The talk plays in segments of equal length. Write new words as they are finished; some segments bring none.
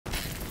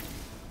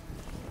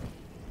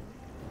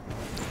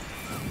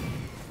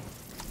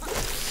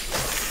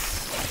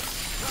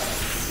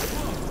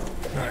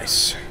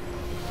Nice.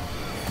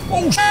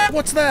 Oh,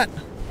 what's that?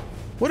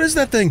 What is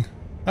that thing?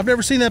 I've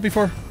never seen that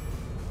before.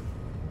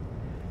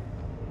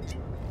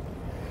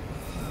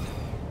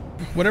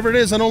 Whatever it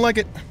is, I don't like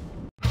it.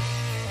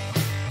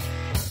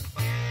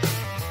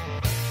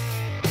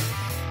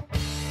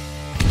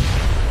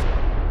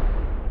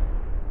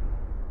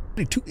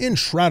 To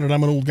Enshrouded,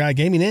 I'm an old guy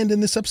gaming, and in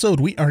this episode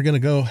we are going to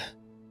go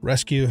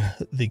rescue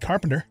the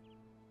Carpenter.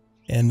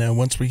 And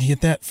once we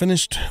get that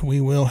finished,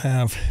 we will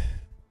have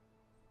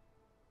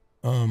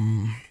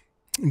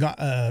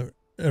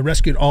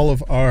rescued all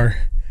of our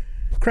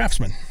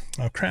craftsmen,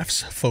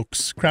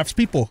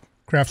 craftspeople,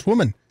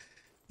 craftswomen.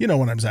 You know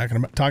what I'm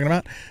talking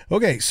about.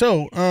 Okay,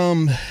 so,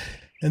 and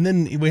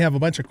then we have a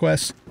bunch of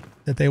quests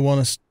that they want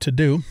us to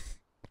do.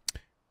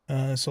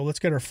 So let's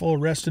get our full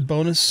rested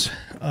bonus.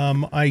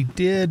 I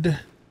did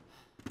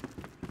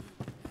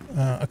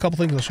a couple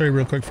things I'll show you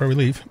real quick before we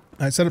leave.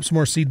 I set up some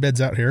more seed beds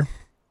out here.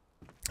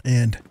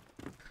 And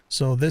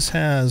so this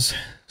has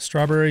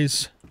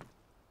strawberries.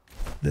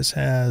 This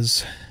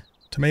has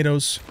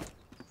tomatoes.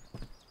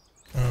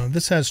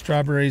 This has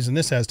strawberries, and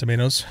this has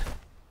tomatoes.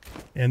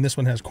 And this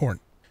one has corn.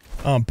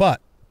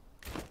 But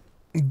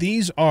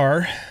these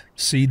are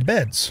seed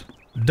beds.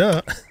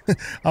 Duh.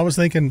 I was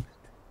thinking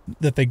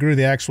that they grew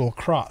the actual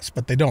crops,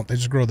 but they don't. They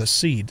just grow the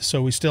seed.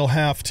 So we still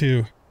have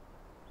to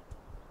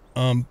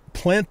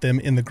plant them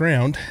in the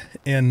ground.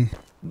 And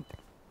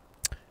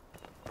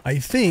I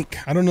think,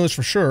 I don't know this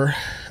for sure,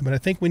 but I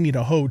think we need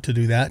a hoe to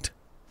do that,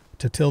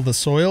 to till the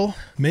soil,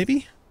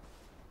 maybe?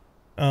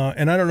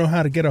 And I don't know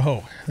how to get a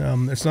hoe.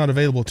 It's not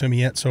available to me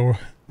yet, so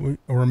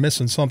we're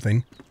missing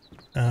something.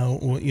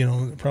 You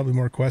know, probably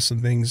more quests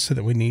and things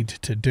that we need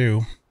to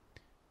do.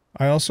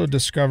 I also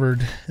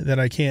discovered that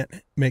I can't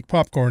make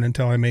popcorn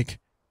until I make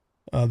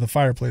the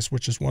fireplace,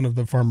 which is one of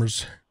the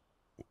farmer's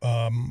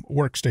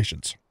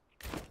workstations.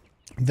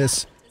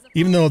 This,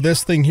 even though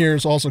this thing here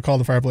is also called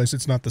the fireplace,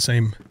 it's not the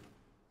same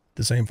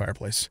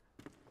fireplace.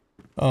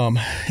 And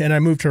I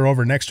moved her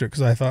over next to it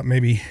because I thought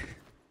maybe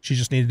she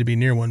just needed to be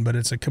near one, but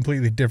it's a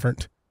completely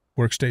different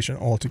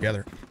workstation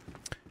altogether.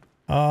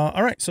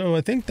 All right, so I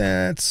think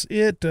that's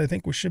it. I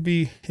think we should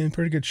be in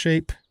pretty good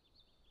shape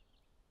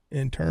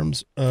in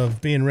terms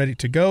of being ready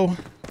to go.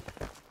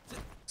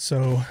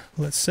 So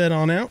let's set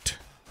on out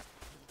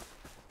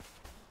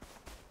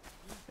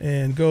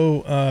and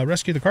go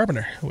rescue the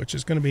Carpenter, which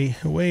is going to be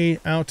way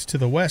out to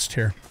the west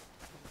here.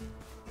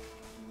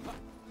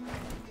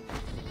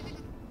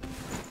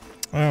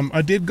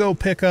 I did go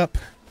pick up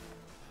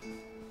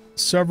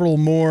several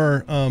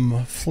more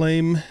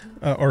flame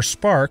or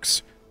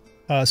sparks.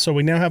 So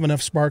we now have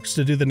enough sparks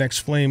to do the next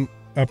flame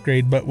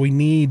upgrade, but we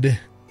need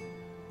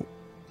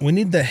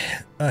the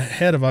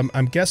head of,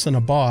 I'm guessing,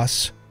 a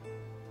boss,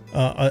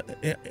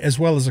 as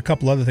well as a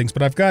couple other things.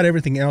 But I've got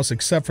everything else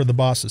except for the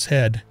boss's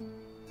head.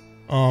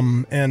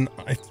 And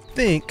I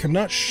think, I'm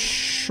not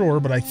sure,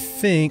 but I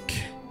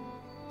think,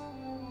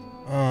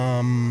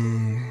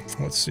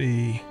 let's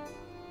see,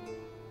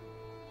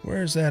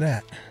 where is that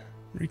at?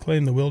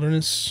 Reclaim the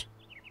wilderness.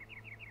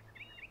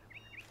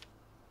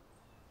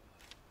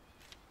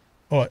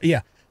 Oh,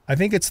 yeah. I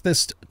think it's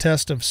this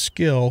test of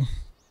skill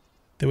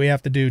that we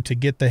have to do to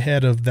get the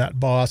head of that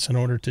boss in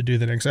order to do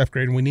the next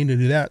upgrade. And we need to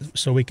do that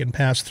so we can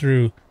pass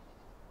through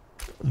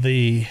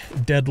the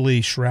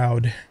deadly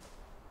shroud,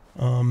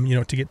 you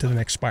know, to get to the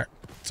next spire.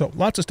 So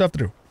lots of stuff to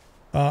do.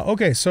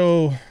 Okay,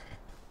 so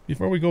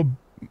before we go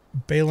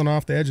bailing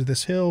off the edge of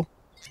this hill,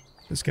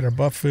 let's get our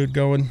buff food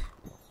going.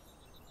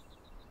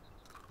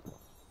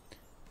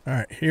 All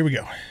right, here we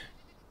go.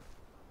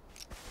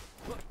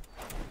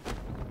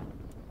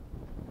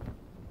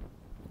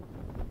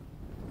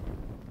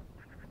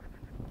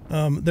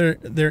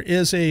 There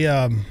is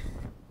a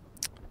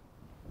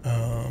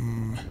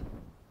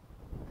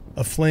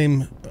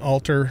flame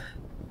altar,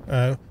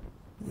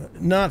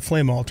 not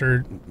flame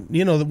altar,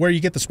 you know, where you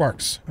get the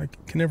sparks.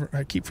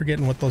 I keep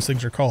forgetting what those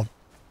things are called.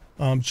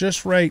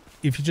 Just right,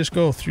 if you just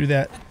go through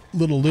that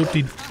little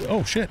loop-de-doop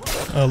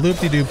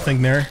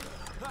thing there,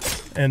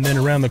 and then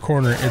around the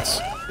corner,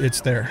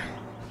 it's there.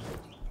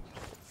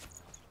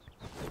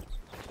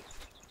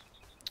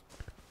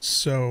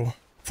 So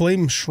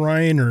Flame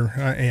Shrine, or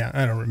yeah,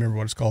 I don't remember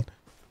what it's called.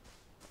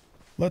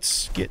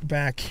 Let's get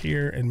back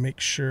here and make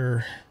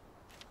sure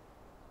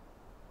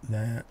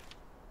that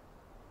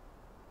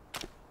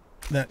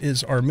that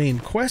is our main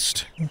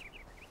quest.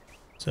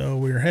 So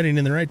we're heading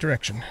in the right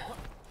direction.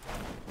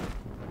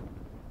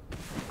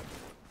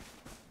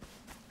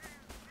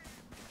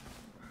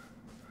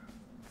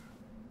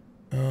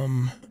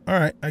 All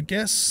right, I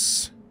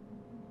guess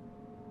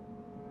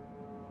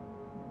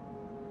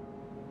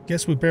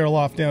we barrel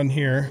off down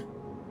here.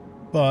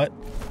 But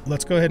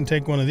let's go ahead and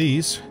take one of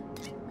these,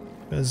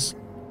 because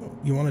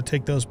you want to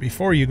take those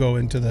before you go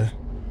into the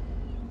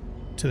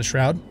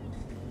shroud.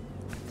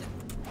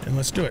 And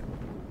let's do it.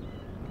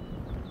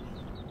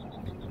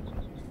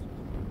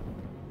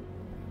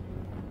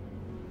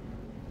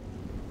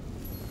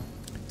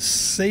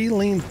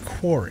 Saline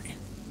Quarry.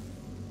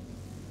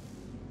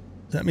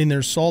 Does that mean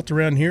there's salt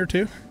around here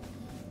too?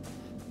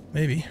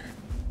 Maybe.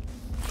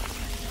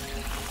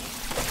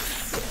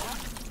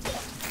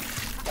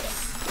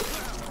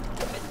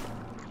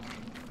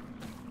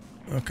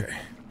 Okay.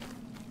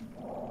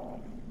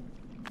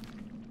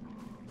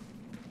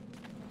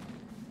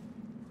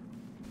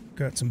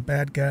 Got some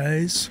bad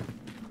guys.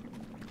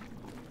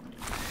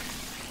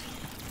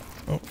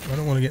 Oh, I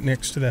don't want to get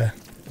next to the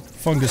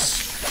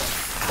fungus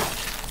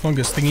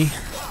thingy.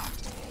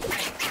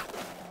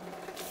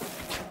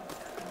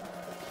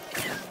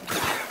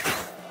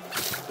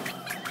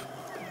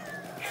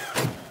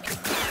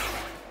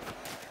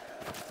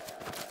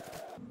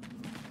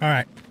 All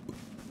right,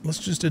 let's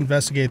just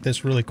investigate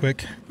this really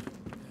quick.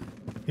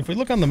 If we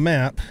look on the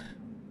map,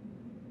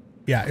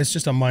 yeah, it's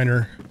just a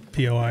minor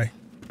POI.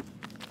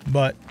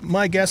 But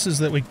my guess is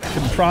that we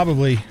can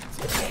probably...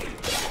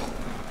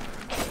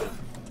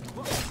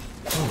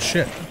 Oh,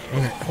 shit.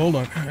 Okay, hold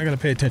on. I gotta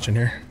pay attention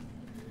here.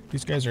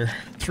 These guys are...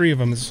 3 of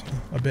them is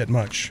a bit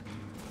much.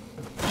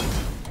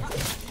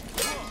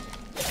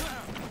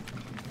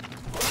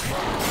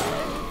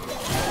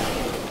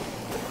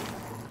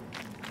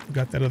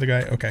 Got that other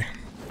guy? Okay.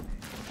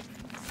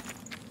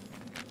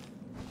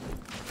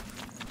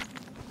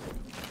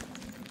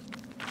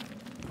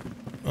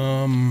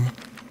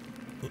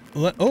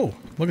 Oh,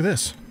 look at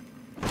this.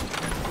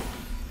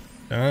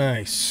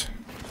 Nice.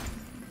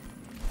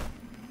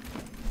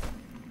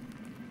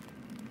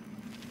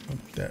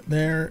 Put that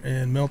there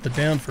and melt it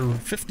down for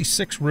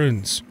 56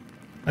 runes.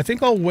 I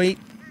think I'll wait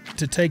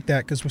to take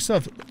that because we still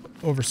have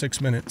over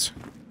 6 minutes.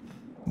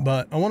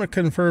 But I want to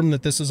confirm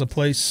that this is a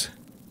place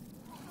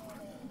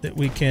that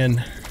we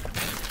can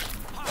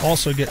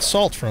also get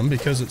salt from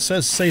because it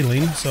says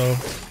saline, so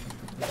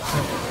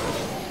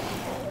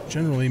that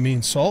generally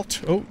means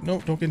salt. Oh,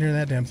 no, don't get near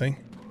that damn thing.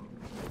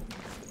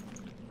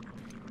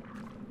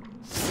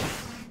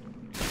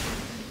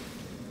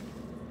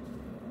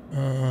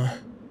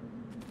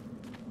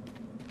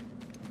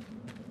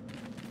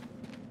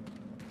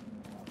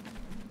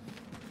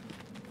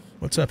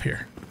 What's up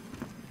here?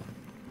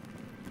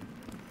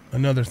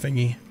 Another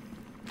thingy.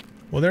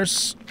 Well,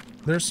 there's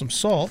some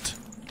salt.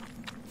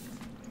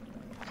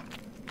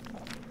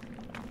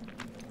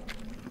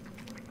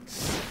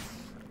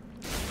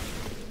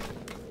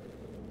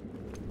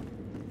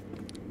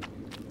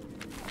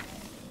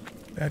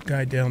 That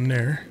guy down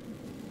there.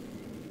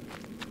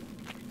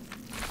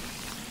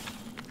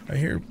 I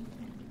hear...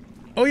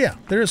 Oh yeah,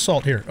 there is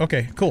salt here.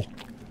 Okay, cool.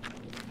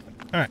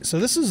 Alright, so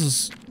this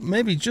is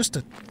maybe just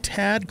a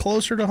tad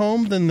closer to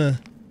home than the...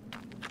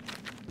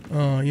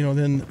 you know,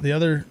 than the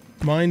other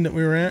mine that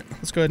we were at.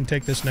 Let's go ahead and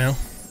take this now.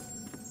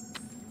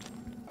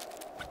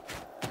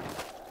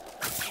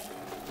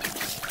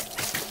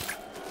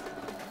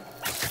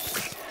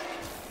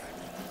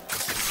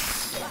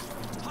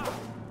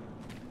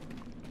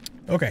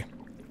 Okay.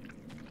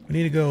 We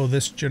need to go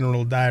this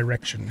general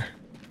direction.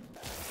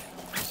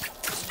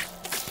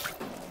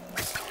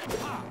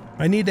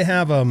 I need to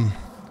have a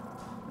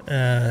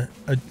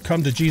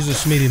come to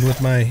Jesus meeting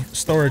with my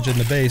storage in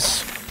the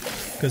base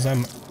because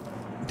I'm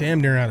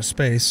damn near out of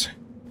space.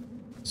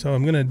 So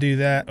I'm gonna do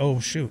that. Oh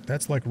shoot,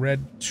 that's like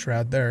red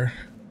shroud there.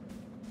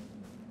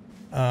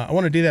 I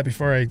want to do that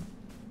before I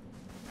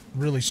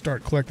really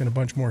start collecting a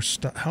bunch more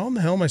stuff. How in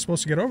the hell am I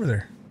supposed to get over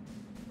there?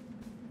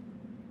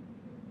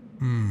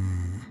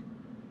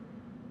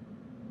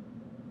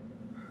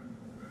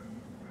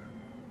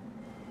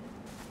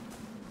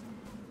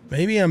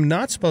 Maybe I'm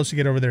not supposed to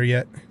get over there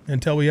yet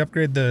until we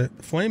upgrade the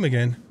flame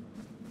again.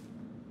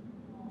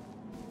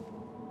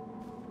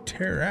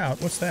 Tear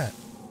out. What's that?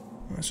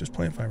 Oh, that's just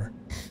plant fiber.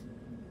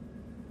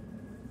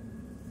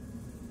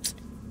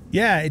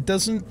 Yeah, it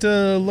doesn't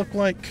look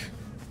like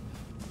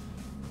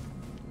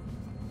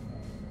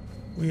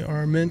we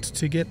are meant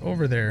to get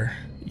over there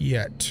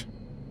yet.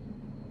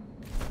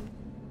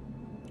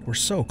 We're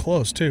so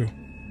close, too.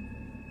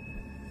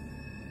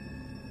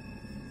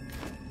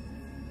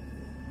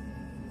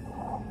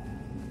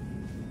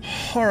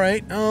 All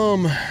right,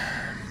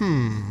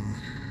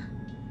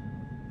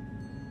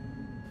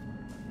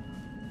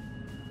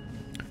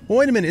 Well,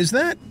 wait a minute, is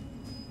that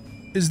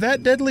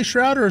Deadly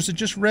Shroud, or is it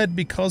just red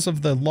because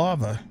of the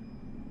lava?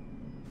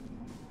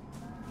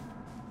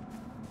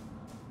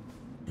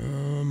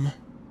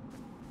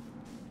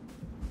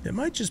 It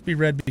might just be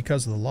red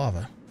because of the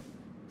lava.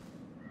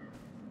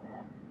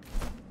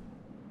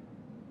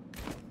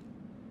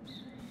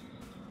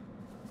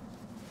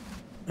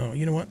 Oh,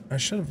 you know what? I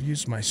should have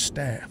used my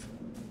staff.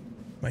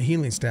 My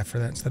healing staff for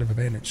that instead of a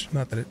bandage.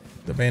 Not that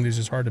the bandage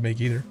is hard to make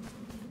either.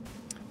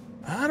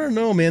 I don't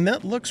know, man.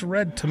 That looks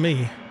red to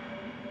me.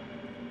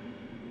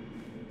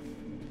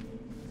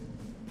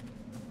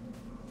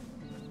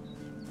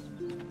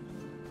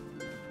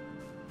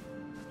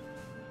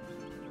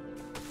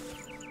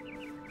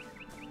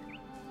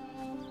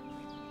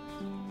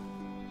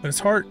 But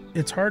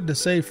it's hard to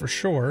say for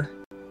sure.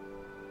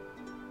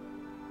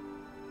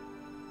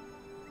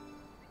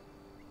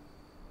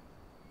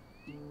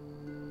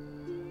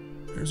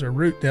 There's a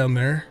root down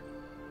there.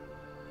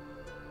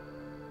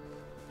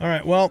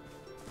 Alright, well,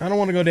 I don't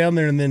want to go down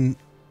there and then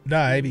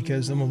die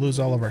because then we'll lose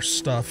all of our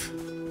stuff.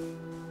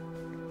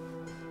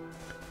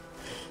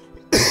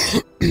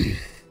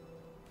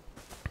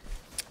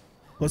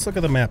 Let's look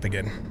at the map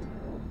again.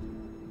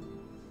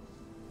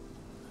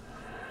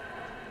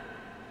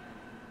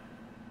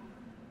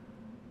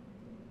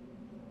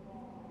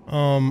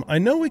 I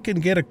know we can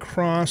get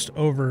across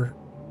over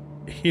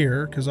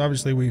here, because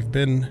obviously we've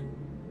been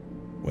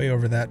way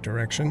over that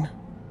direction.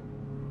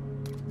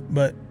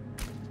 But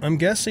I'm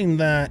guessing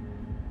that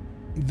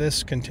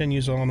this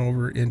continues on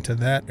over into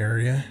that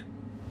area.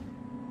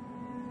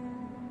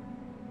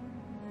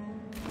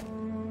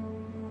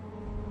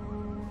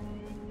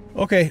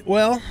 Okay,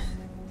 well...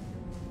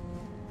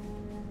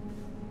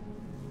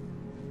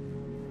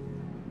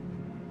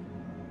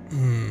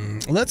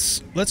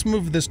 Let's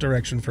move this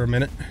direction for a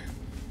minute.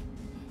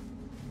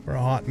 For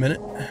a hot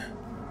minute. Oh,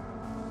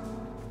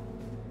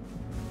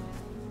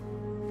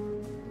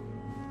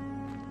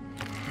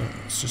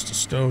 it's just a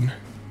stone.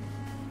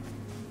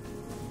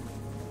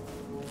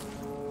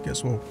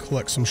 Guess we'll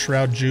collect some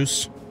shroud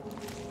juice.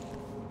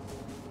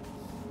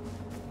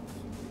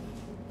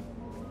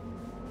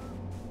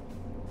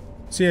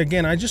 See,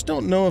 again, I just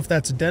don't know if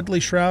that's deadly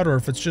shroud or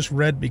if it's just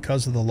red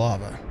because of the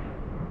lava.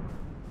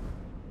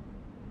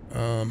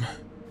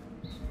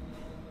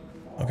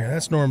 Okay,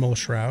 that's normal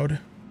shroud.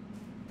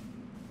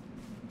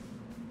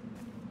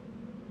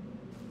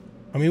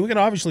 I mean, we can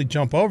obviously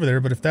jump over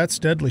there, but if that's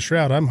deadly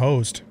shroud, I'm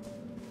hosed.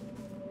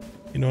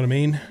 You know what I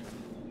mean?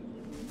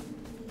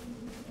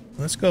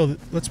 Let's go.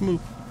 Let's move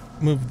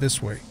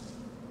this way.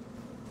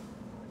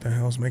 What the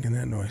hell's making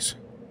that noise?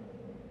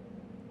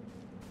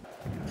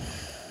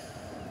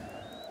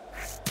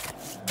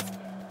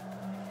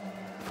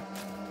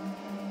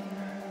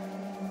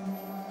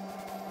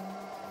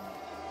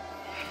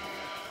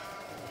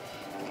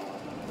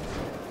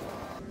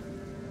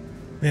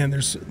 Man,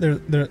 there's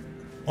a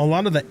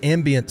lot of the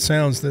ambient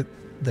sounds that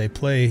they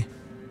play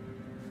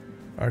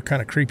are kind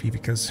of creepy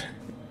because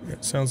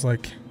it sounds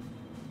like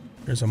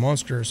there's a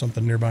monster or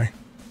something nearby.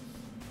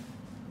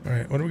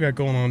 Alright, what do we got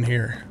going on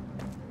here?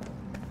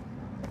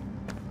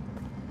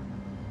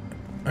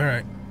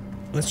 Alright,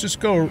 let's just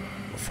go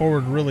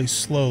forward really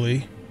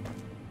slowly.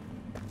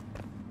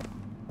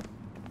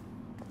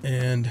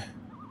 And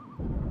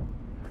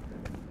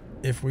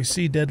if we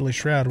see Deadly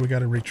Shroud, we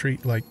gotta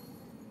retreat like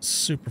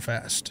super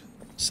fast.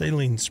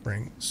 Saline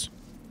Springs.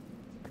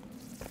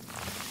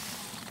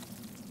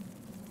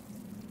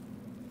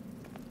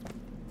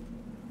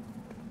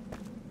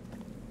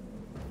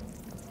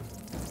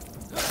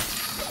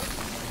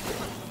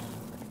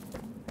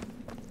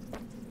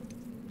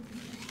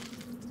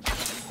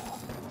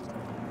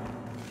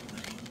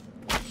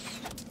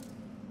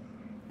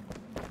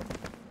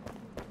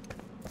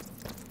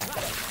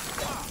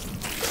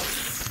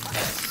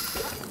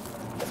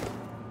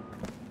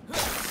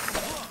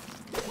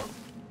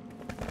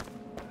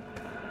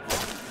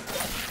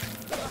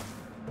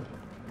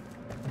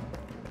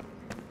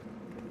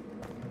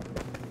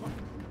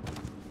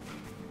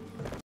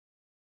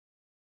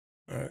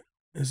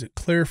 Is it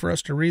clear for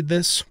us to read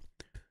this?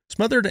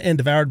 Smothered and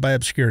devoured by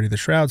obscurity, the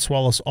shroud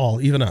swallows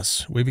all, even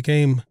us. We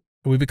become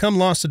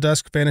lost to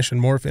dusk, vanish, and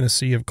morph in a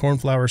sea of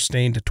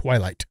cornflower-stained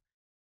twilight.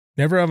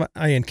 Never have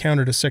I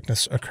encountered a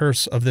sickness, a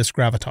curse of this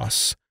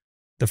gravitas.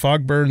 The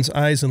fog burns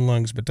eyes and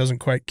lungs, but doesn't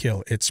quite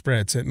kill. It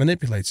spreads, it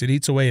manipulates, it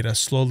eats away at us,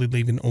 slowly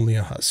leaving only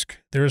a husk.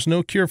 There is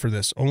no cure for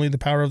this. Only the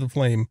power of the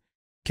flame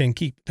can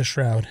keep the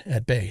shroud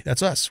at bay.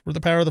 That's us. We're the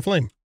power of the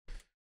flame.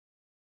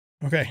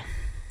 Okay.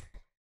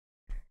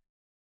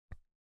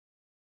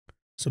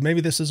 So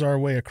maybe this is our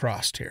way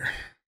across here.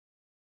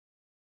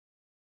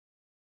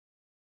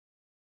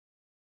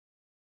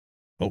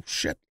 Oh,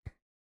 shit.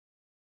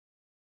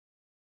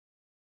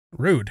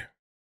 Rude.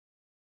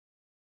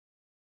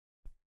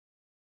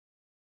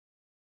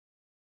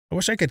 I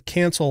wish I could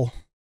cancel,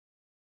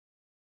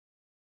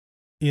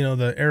 you know,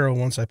 the arrow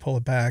once I pull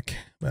it back,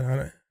 but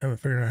I haven't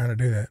figured out how to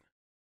do that.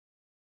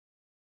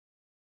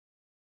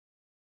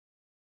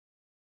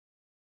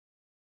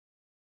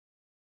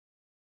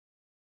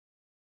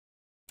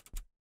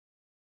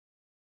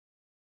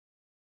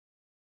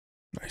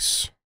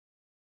 Nice.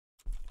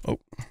 Oh.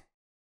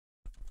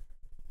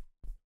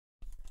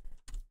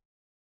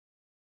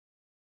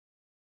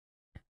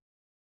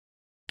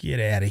 Get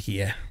out of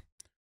here.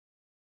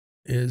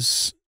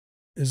 Is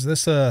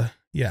this a...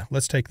 Yeah,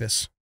 let's take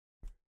this.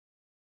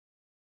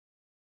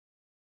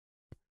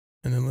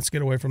 And then let's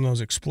get away from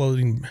those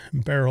exploding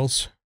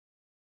barrels.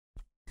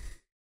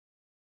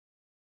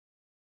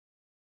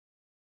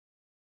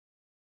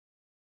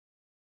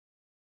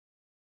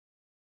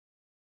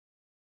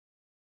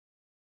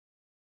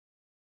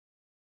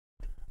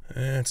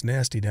 It's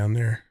nasty down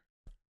there.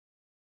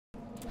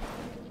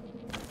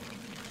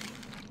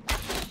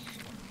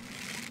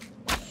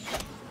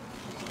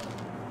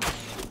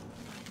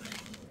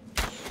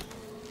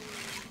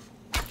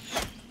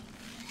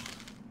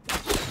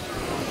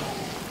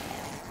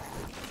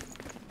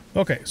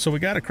 Okay, so we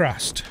got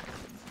across.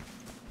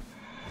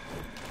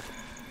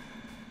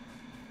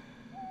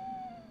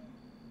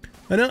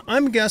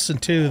 I'm guessing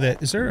too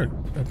that is there a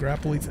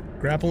grappling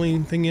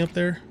thingy up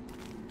there?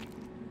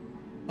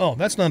 Oh,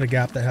 that's not a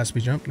gap that has to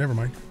be jumped. Never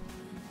mind.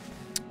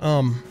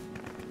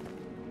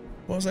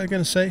 What was I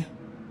going to say?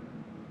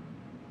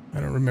 I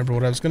don't remember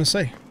what I was going to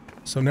say.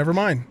 So never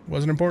mind.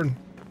 Wasn't important.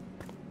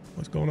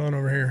 What's going on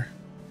over here?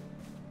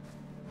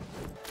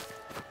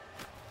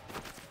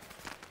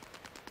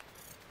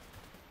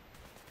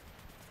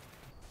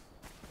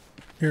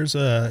 Here's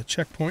a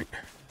checkpoint.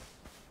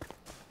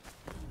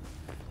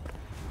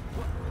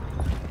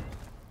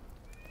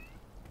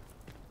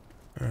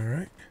 All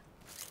right.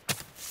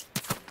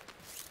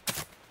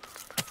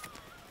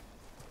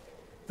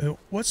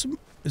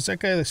 Is that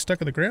guy that's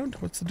stuck in the ground?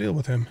 What's the deal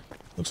with him?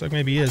 Looks like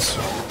maybe he is.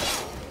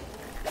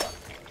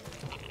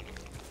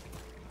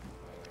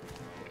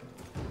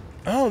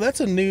 Oh,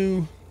 that's a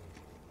new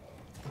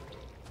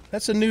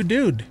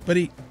dude, but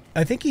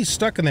I think he's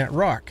stuck in that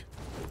rock.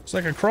 It's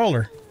like a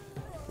crawler.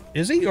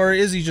 Is he? Or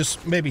is he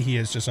just, maybe he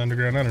is just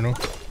underground, I don't know.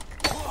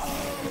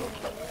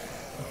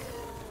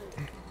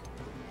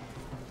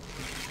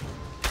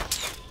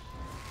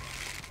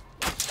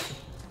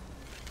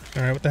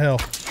 Alright, what the hell?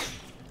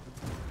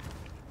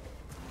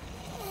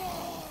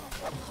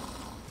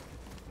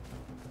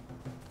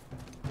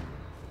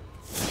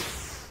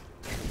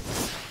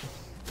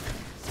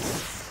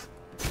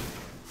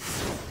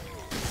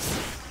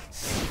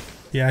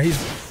 Yeah, he's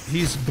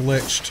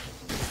glitched.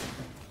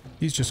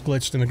 He's just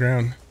glitched in the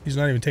ground. He's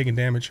not even taking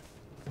damage.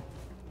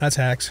 That's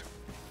hacks.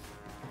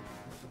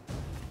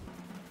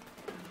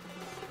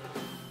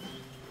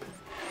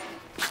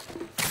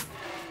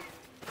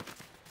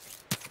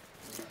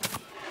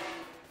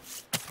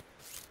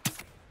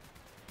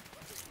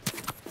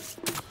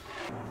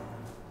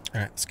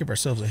 Alright, let's give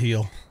ourselves a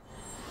heal.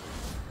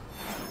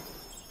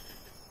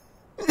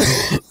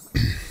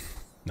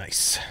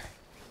 Nice.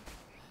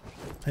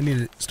 I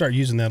need to start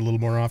using that a little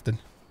more often.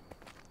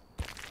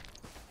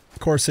 Of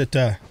course, it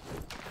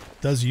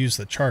does use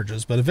the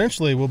charges, but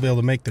eventually we'll be able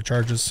to make the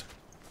charges.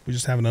 We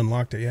just haven't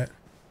unlocked it yet.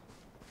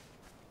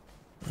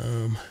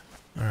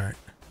 Alright.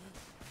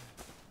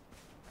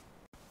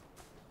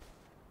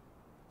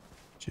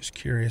 Just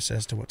curious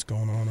as to what's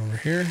going on over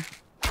here.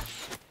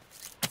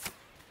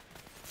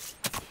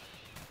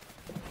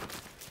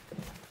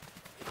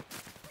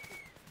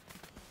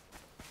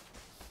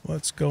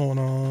 What's going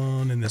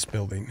on in this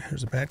building?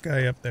 There's a bad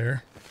guy up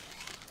there.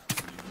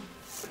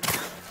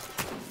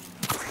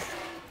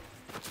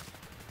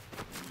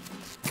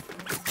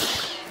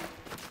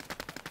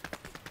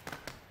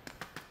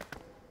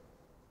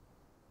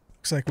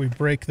 Looks like we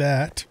break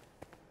that.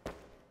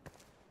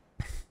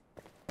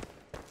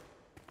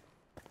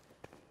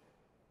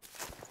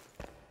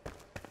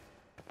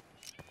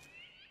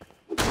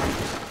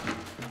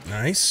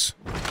 Nice.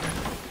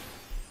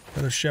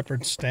 Another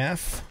shepherd's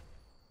staff.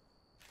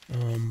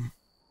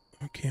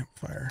 A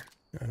campfire.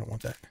 I don't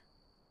want that.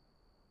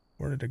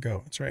 Where did it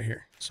go? It's right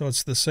here. So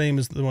it's the same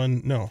as the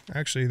one. No,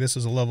 actually, this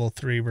is a level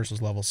 3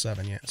 versus level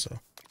 7 yet. So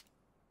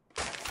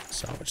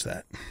salvage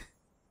that.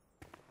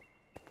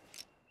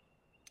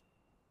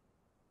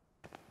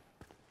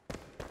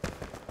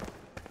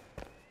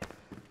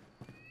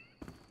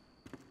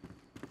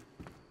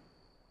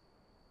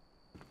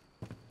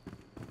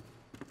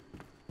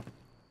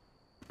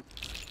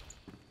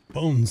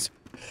 Bones.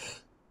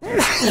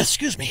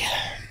 Excuse me.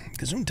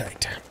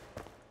 Gesundheit.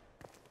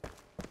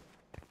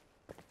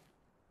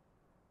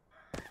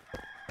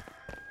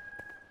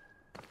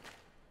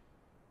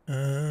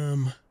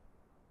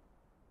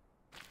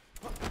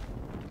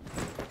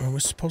 Are we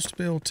supposed to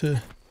be able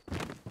to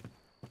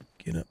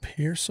get up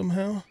here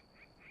somehow?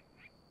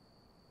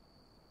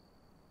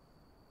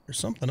 There's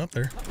something up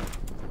there.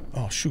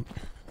 Oh, shoot.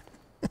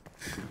 Okay,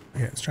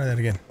 let's try that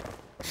again.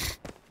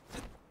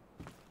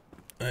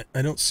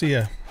 I don't see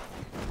a...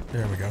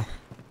 There we go.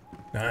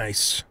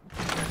 Nice.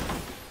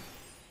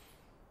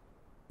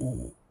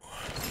 Ooh.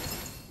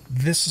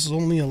 This is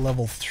only a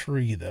level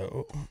 3,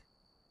 though.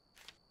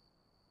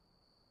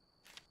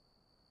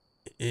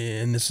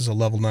 And this is a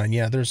level 9.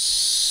 Yeah,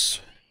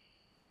 there's...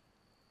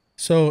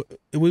 So,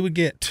 we would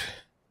get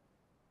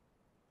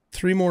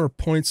 3 more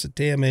points of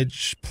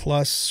damage,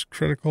 plus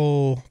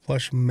critical,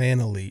 plus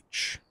mana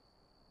leech.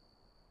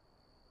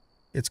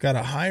 It's got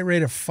a high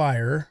rate of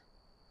fire.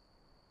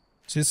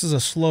 So this is a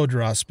slow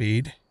draw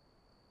speed.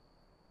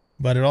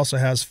 But it also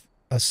has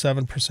a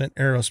 7%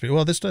 arrow speed.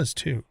 Well, this does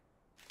too.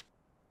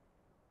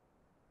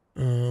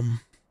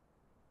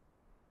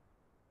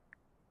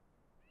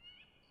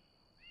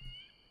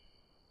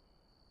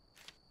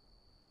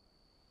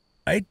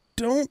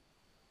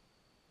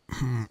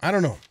 I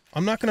don't know.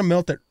 I'm not going to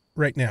melt it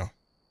right now.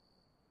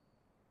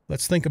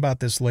 Let's think about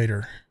this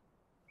later.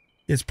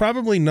 It's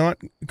probably not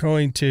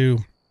going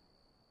to,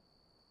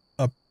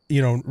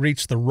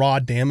 reach the raw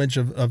damage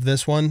of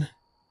this one.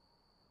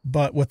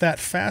 But with that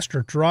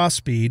faster draw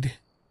speed,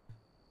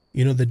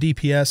 the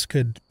DPS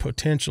could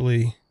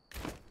potentially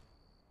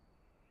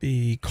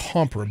be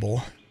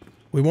comparable.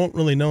 We won't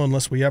really know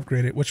unless we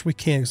upgrade it, which we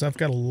can, because I've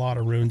got a lot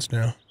of runes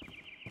now.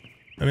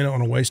 I mean, I don't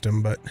want to waste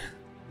them, but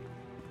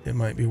it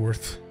might be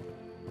worth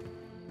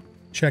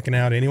checking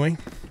out anyway.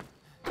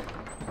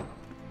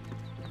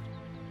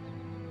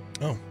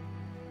 Oh.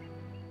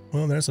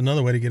 Well, there's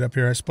another way to get up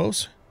here, I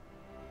suppose.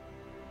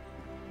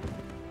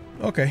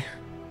 Okay.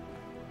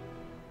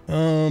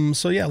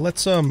 So yeah,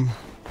 let's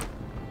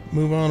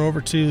move on over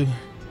to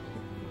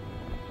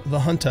the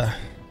hunter.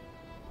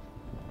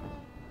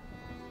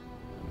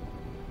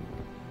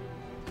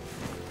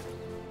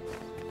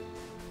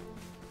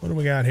 What do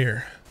we got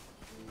here?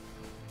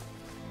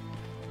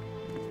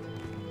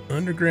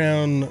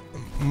 Underground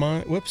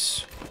mine.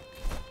 Whoops.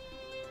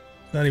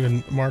 Not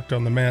even marked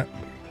on the map.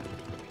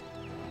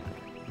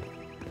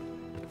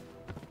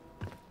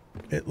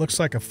 It looks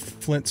like a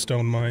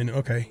flintstone mine.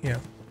 Okay, yeah.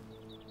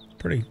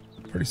 Pretty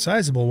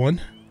sizable one.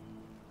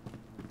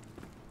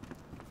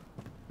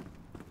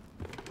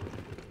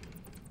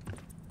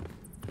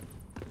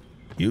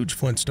 Huge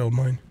flintstone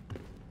mine.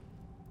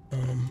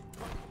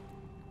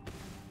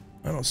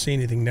 I don't see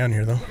anything down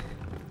here, though,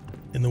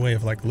 in the way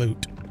of, like,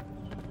 loot.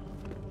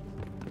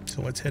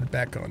 So let's head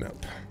back on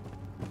up.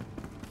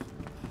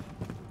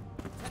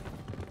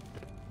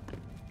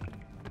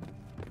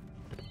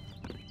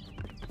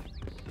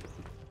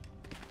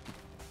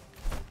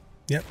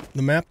 Yep,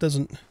 the map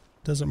doesn't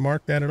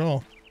mark that at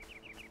all.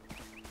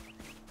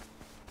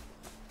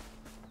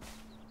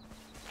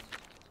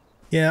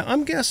 Yeah,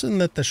 I'm guessing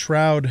that the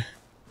shroud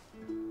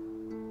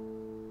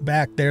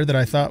back there that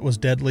I thought was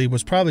deadly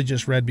was probably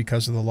just red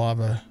because of the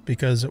lava,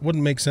 because it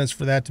wouldn't make sense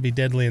for that to be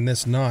deadly and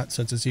this not,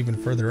 since it's even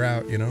further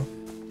out, you know?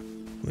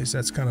 At least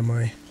that's kind of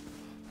my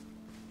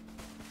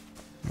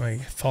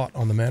thought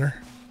on the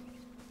matter.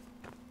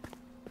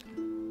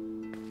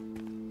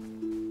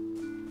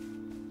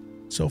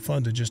 So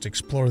fun to just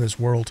explore this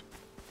world.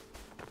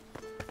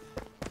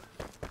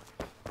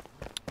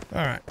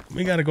 Alright,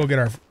 we gotta go get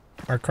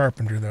our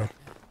carpenter, though.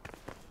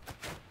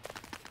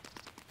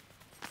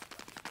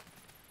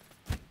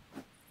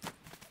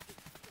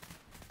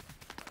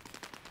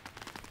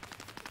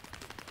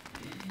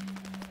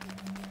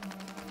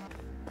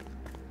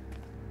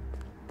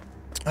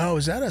 Oh,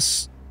 is that a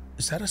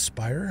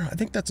spire? I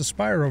think that's a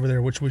spire over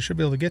there, which we should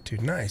be able to get to.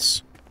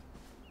 Nice.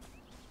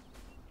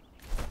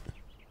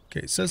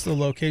 Okay, it says the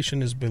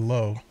location is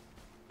below.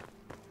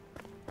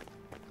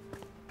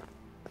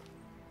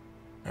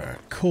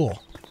 Alright,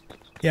 cool.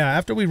 Yeah,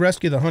 after we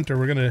rescue the hunter,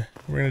 we're gonna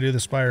do the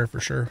spire for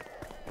sure.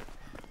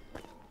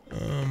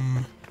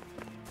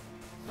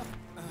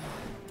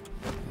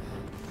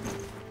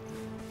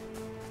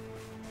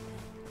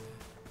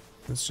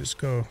 Let's just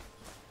go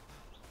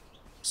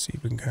see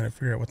if we can kind of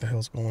figure out what the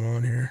hell's going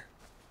on here.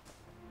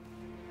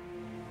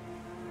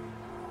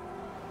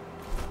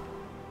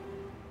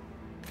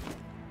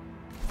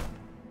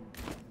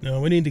 No,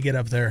 we need to get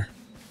up there.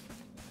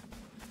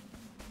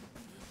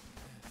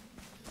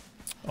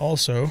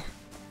 Also,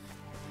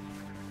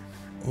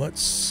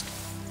 let's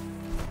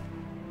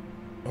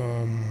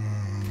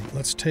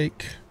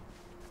take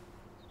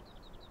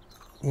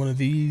one of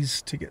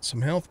these to get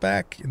some health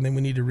back, and then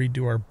we need to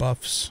redo our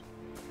buffs.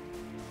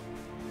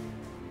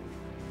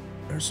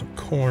 There's some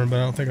corn, but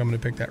I don't think I'm going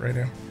to pick that right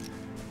now.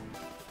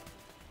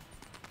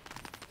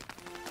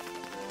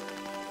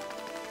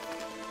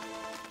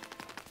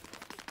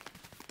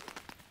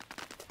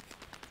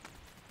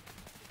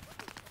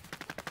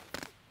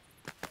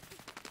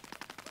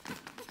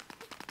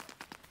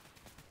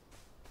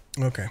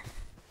 Okay,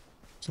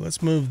 so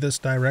let's move this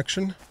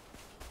direction.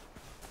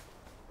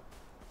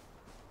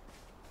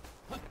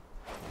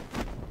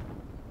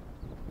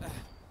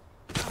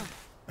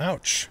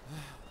 Ouch.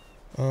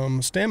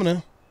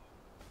 Stamina.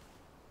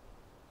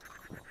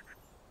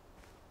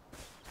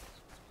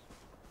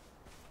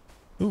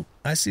 Ooh,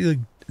 I see the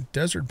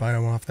desert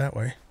biome off that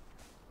way.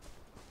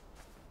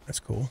 That's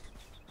cool.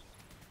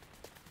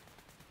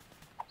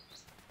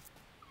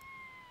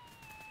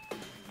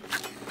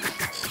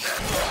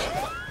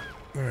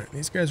 Alright,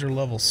 these guys are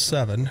level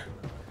 7.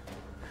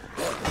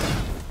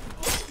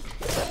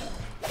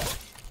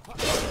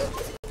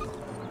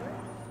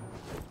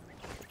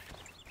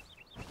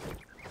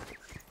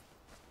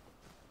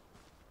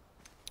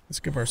 Let's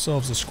give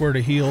ourselves a square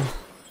to heal.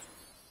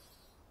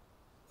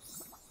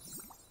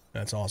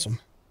 That's awesome.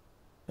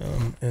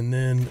 And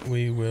then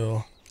we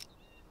will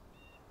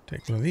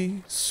take one of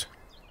these,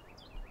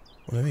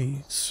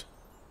 and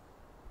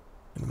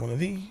one of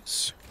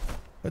these.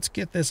 Let's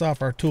get this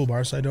off our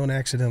toolbar so I don't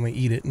accidentally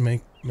eat it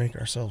and make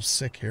ourselves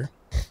sick here.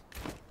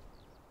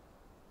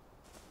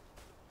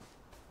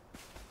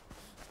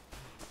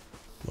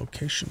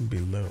 Location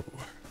below.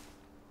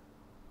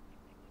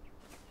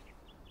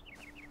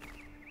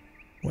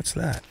 What's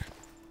that?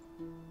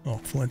 Oh,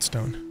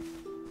 flintstone.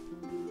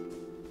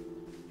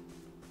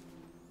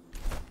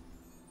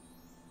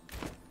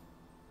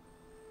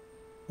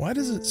 Why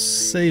does it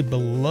say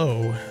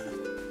below?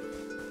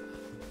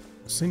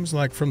 Seems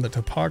like from the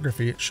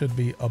topography it should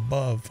be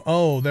above.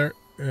 Oh, there.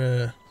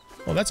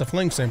 Oh, that's a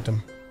flame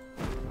symptom.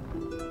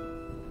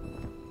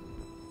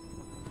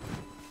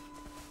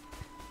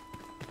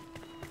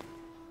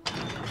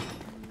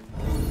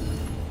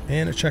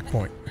 And a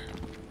checkpoint.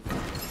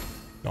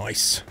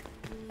 Nice.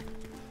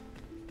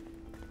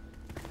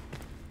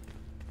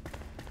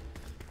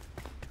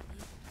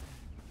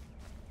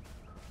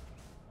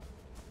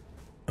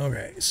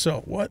 Okay,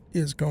 so what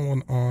is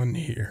going on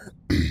here?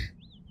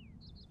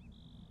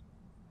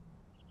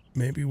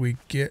 Maybe we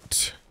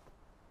get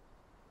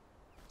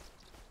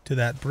to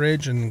that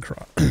bridge and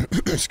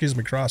excuse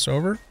me, cross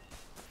over.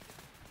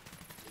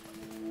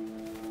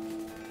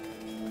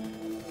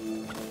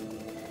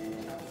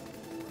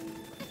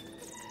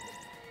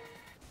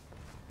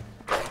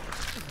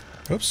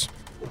 Oops.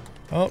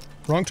 Oh,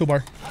 wrong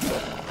toolbar.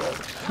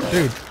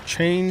 Dude,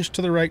 change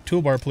to the right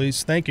toolbar,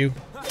 please. Thank you.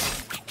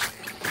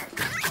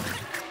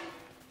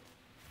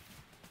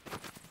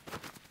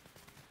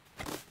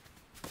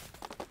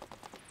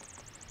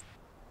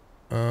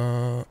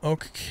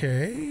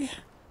 Okay.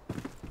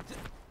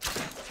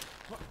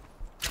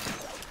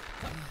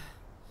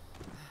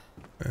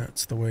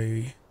 That's the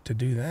way to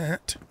do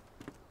that.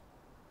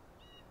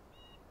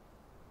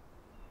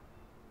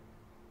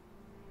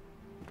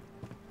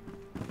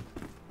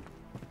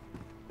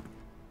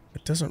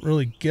 It doesn't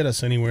really get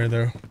us anywhere,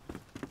 though.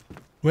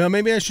 Well,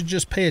 maybe I should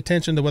just pay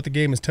attention to what the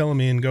game is telling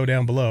me and go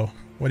down below.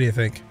 What do you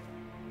think?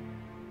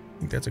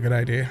 Think that's a good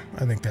idea?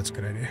 I think that's a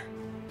good idea.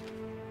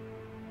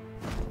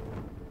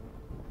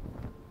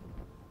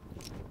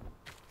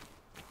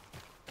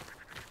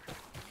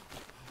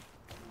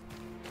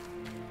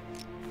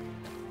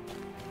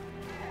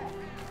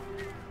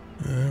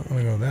 I don't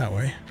want to go that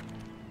way.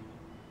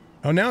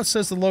 Oh, now it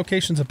says the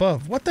location's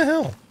above. What the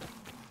hell?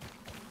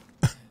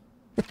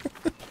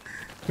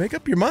 Make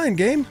up your mind,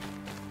 game.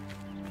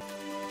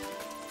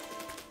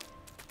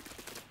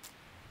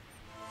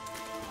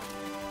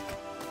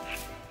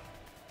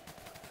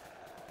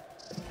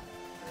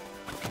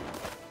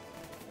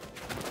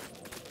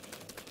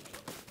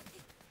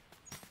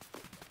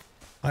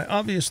 I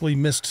obviously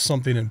missed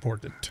something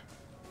important.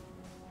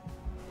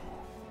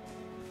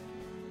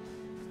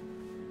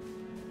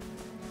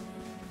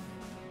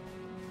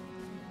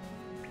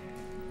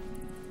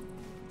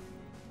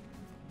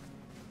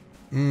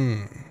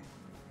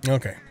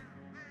 Okay.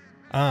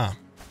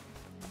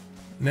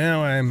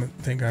 Now I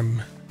think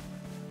I'm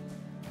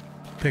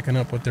picking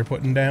up what they're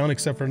putting down,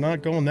 except for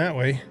not going that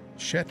way.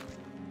 Shit.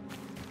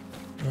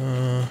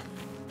 How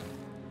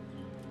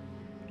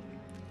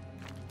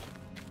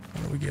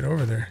do we get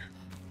over there?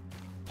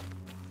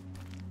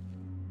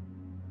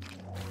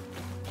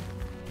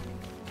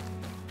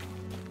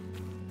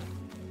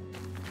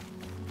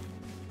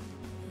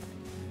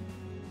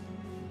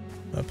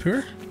 Up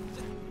here?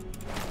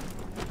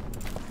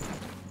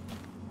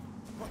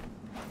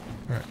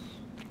 Alright.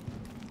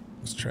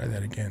 Let's try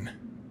that again.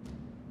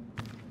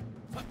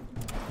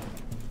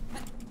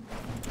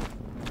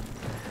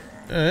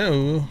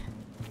 Oh.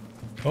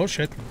 Oh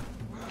shit.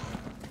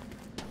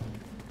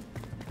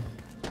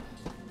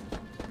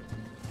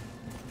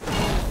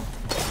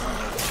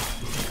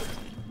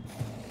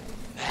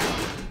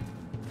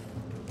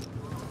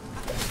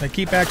 I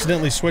keep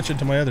accidentally switching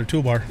to my other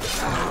toolbar.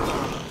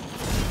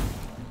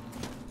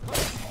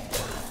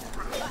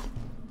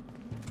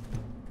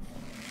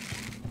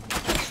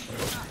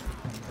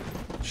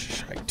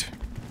 Shite.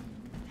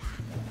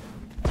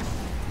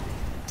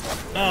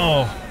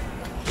 Oh.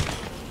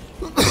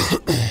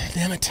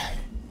 Damn it.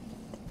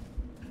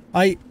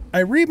 I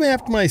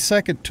remapped my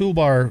second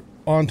toolbar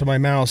onto my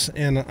mouse,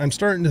 and I'm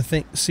starting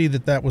to see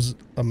that was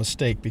a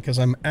mistake because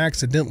I'm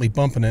accidentally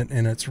bumping it,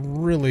 and it's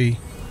really,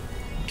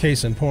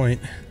 case in point,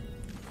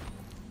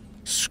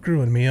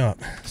 screwing me up.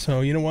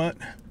 So you know what?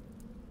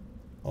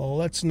 Oh,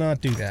 let's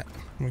not do that.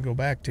 I'm gonna go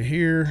back to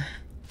here.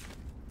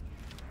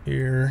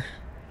 Here.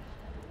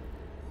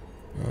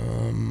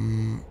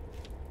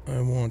 I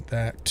want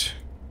that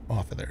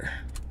off of there.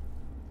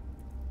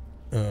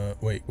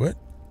 Wait, what?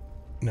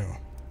 No.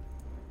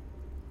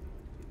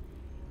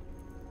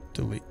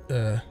 Delete,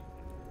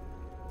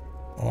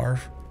 R.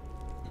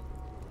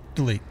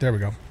 Delete, there we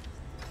go.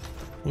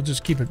 We'll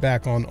just keep it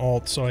back on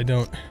Alt so I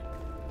don't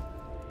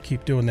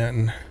keep doing that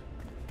and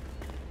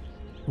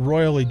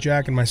royally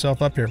jacking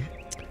myself up here.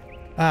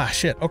 Ah,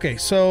 shit. Okay,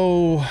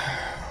 so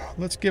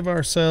let's give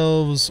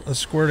ourselves a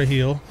squirt of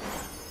heal.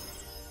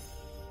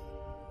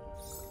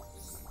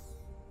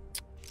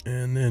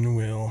 And then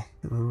we'll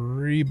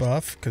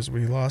rebuff because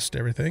we lost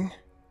everything.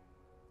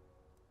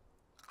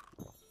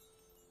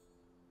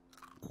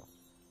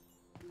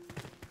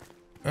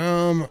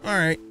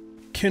 Alright.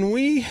 Can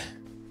we...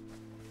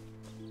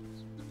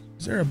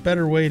 Is there a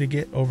better way to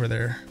get over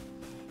there?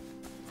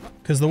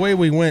 Because the way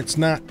we went's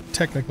not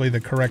technically the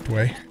correct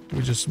way.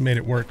 We just made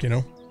it work, you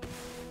know?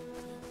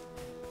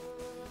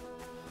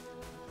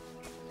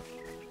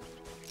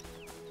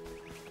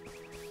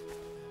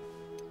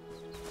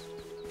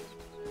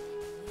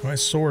 My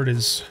sword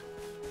is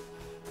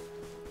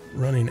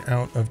running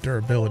out of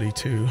durability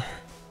too.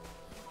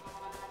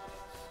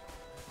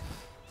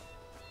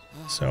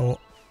 So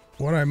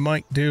what I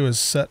might do is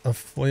set a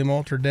flame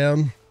altar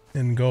down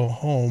and go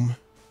home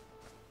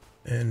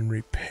and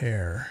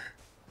repair.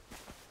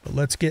 But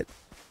let's get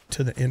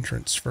to the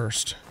entrance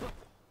first.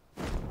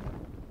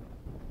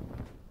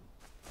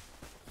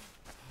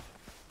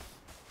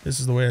 This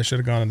is the way I should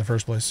have gone in the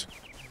first place.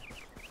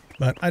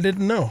 But I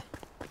didn't know.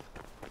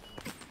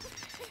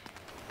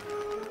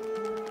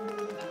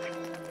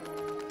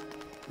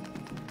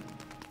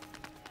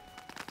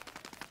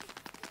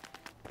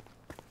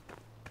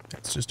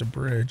 It's just a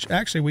bridge.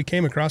 Actually, we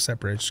came across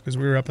that bridge because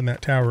we were up in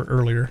that tower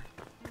earlier.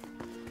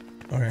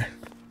 Okay.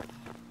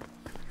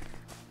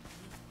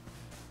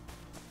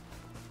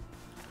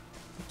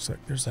 Looks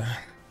like there's a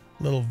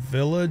little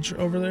village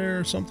over there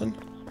or something.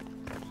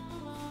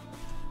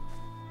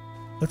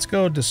 Let's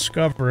go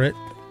discover it,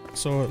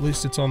 so at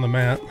least it's on the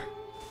map.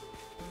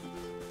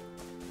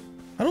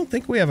 I don't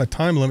think we have a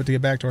time limit to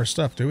get back to our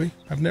stuff, do we?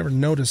 I've never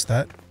noticed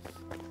that.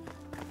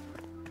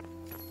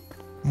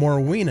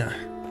 Morwina.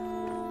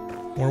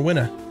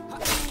 Morwina.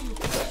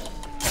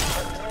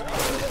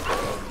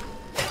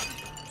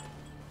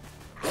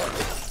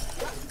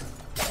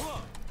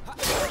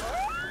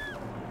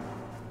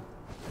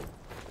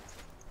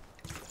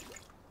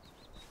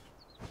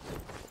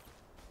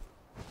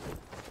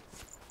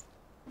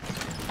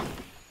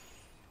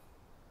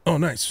 Oh,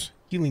 nice.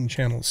 Healing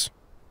channels.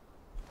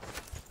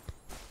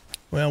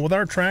 Well, with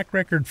our track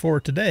record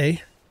for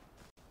today,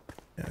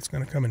 that's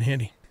going to come in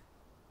handy.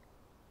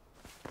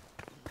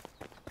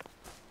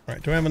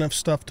 Alright, do I have enough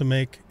stuff to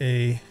make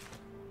a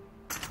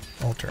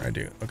altar? I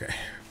do. Okay.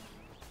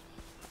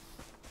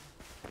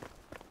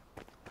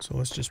 So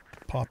let's just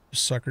pop the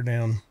sucker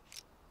down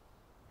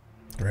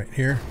right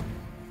here.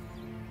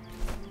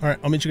 Alright,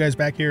 I'll meet you guys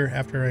back here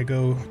after I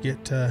go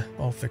get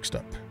all fixed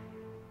up.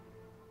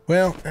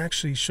 Well,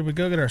 actually, should we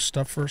go get our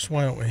stuff first?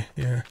 Why don't we?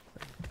 Yeah.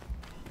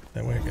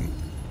 That way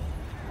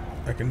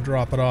I can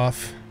drop it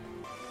off.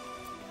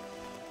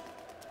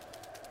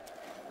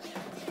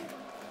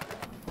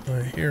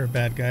 I hear a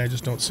bad guy, I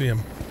just don't see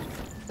him.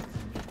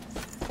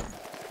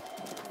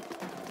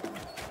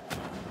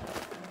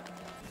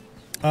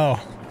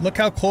 Oh, look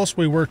how close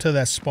we were to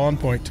that spawn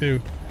point,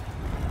 too.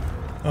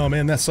 Oh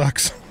man, that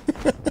sucks.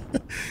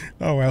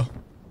 Oh well.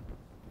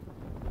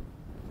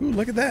 Ooh,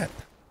 look at that.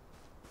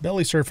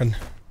 Belly surfing.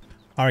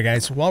 Alright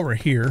guys, while we're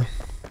here,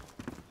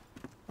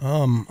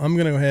 I'm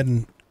gonna go ahead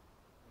and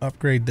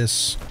upgrade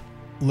this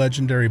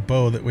legendary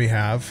bow that we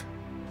have.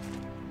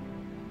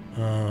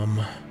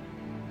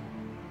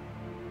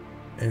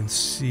 And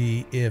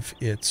see if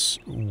it's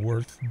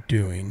worth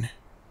doing.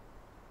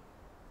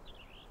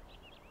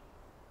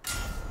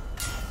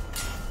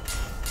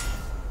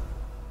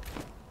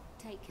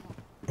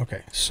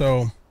 Okay,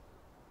 so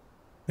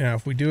now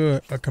if we do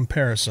a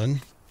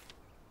comparison,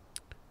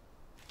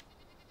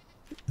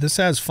 this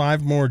has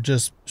 5 more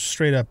just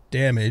straight up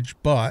damage,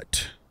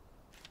 but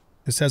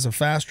this has a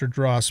faster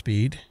draw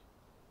speed.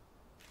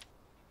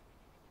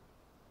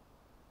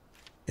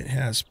 It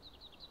has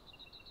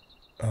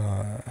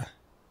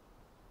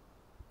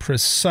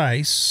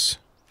precise,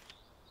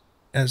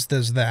 as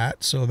does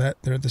that, so that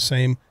they're the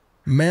same.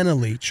 Mana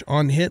leech.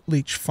 On hit,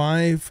 leech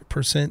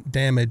 5%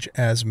 damage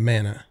as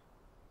mana.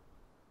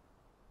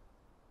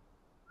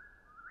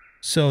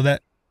 So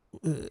that,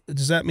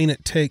 does that mean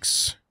it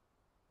takes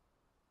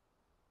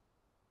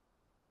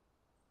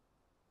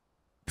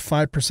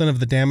 5% of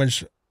the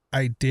damage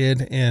I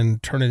did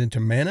and turn it into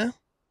mana?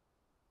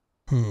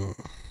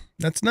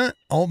 That's not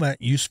all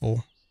that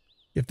useful,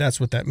 if that's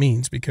what that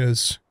means,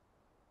 because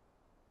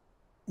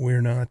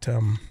we're not,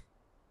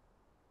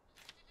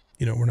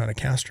 you know, we're not a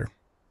caster.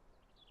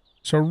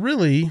 So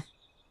really,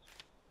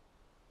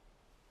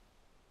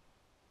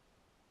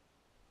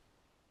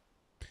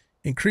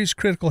 increase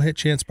critical hit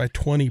chance by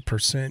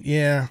 20%.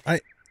 Yeah,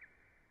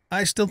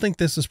 I still think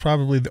this is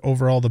probably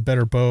overall the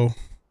better bow.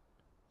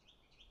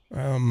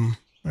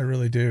 I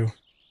really do.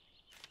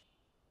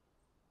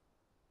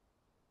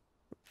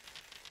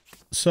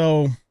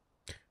 So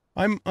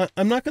I'm not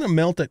going to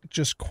melt it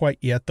just quite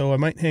yet, though. I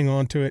might hang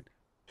on to it.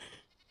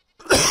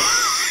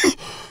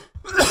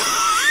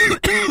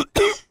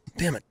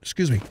 Damn it,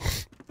 excuse me.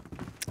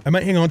 I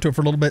might hang on to it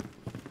for a little bit,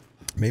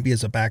 maybe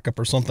as a backup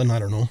or something, I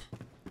don't know.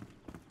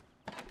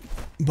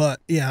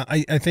 But yeah,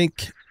 I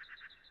think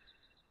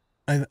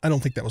I don't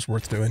think that was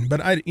worth doing,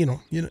 but you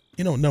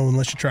don't know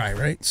unless you try,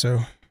 right? So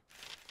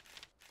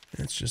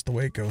it's just the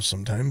way it goes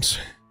sometimes.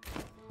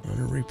 I'm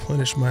gonna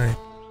replenish my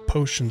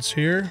potions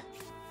here.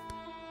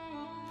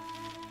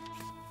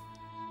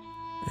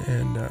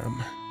 And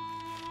I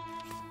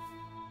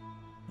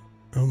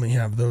only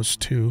have those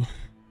 2.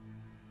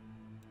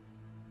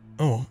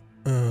 Oh,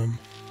 I don't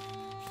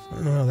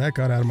know how that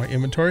got out of my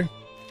inventory.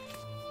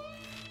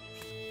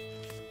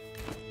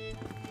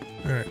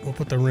 Alright, we'll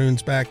put the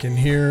runes back in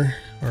here,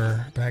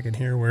 or back in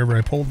here, wherever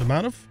I pulled them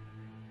out of.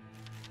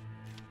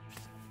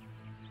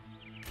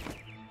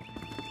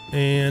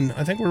 And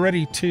I think we're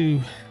ready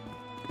to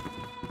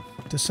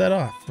set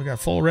off. We got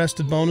full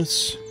rested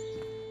bonus.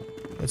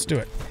 Let's do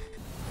it.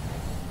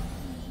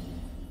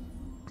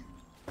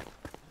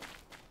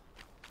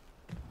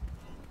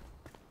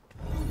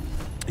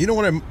 You know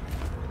what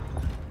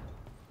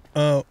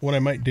I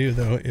might do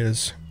though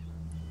is,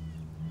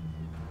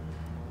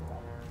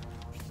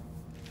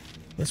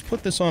 let's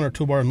put this on our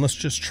toolbar and let's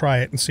just try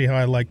it and see how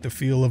I like the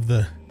feel of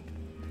the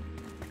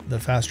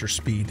faster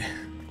speed.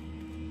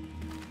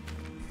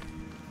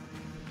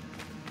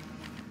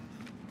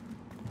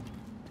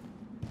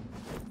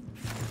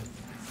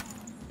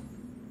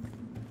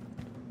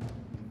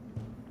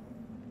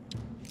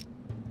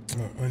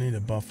 Oh, I need to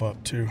buff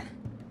up too.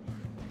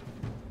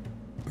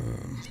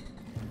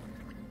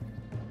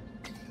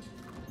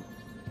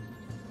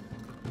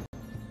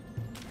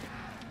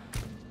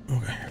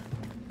 Okay.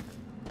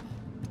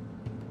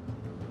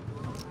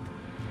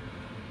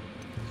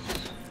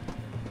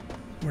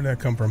 Where'd that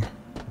come from?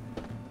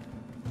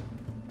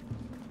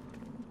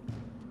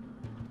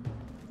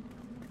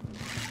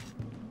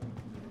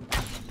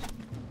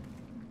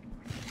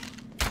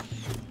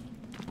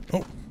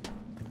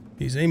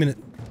 He's aiming at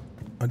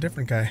a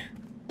different guy.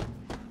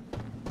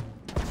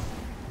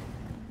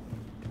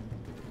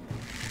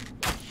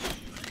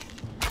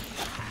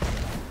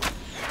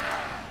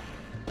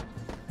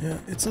 Yeah,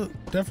 it's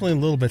definitely a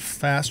little bit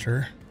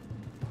faster.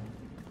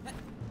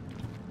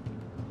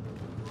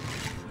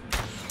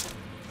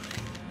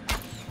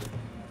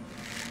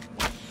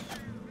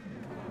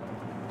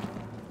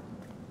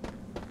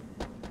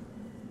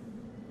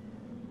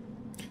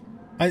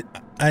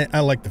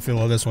 I like the feel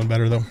of this one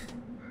better, though.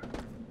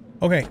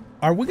 Okay,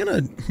 are we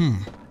gonna...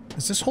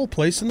 Is this whole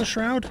place in the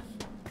shroud?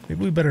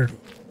 Maybe we better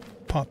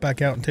pop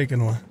back out and take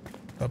in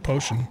a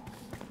potion.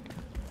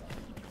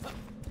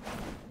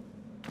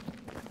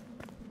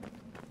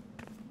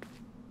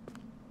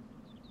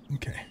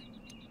 Okay.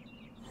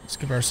 Let's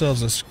give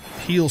ourselves a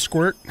heal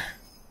squirt.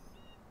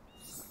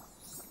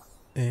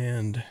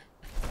 And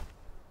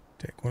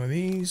take one of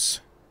these.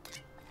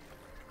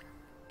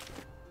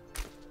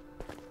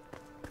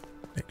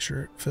 Make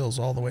sure it fills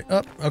all the way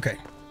up. Okay.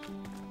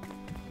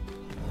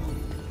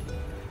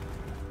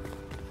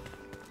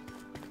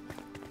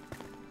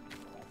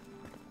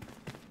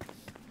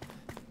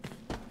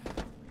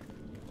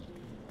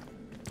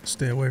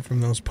 Stay away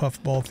from those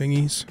puffball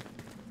thingies.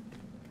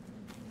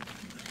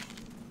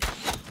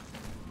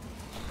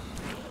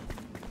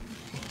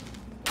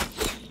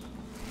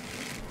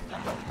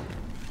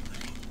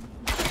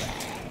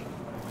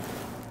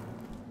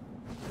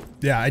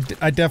 Yeah,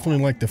 I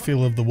definitely like the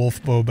feel of the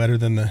wolf bow better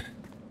than the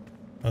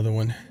other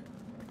one.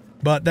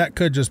 But that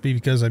could just be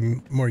because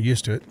I'm more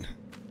used to it.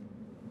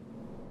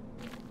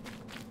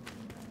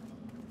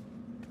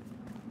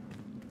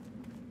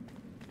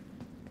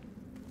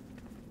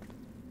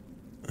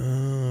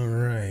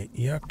 Alright,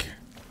 yuck.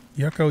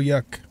 Yucko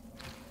yuck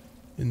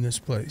in this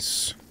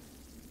place.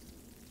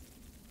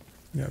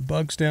 We got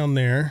bugs down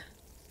there.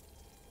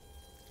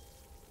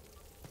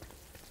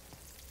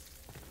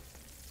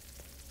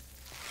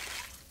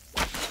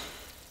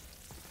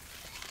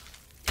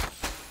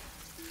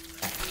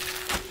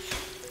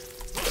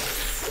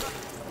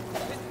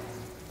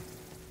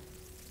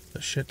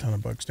 A shit ton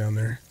of bugs down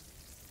there.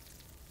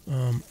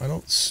 I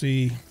don't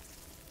see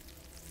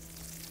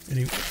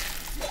any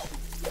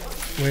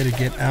way to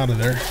get out of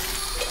there.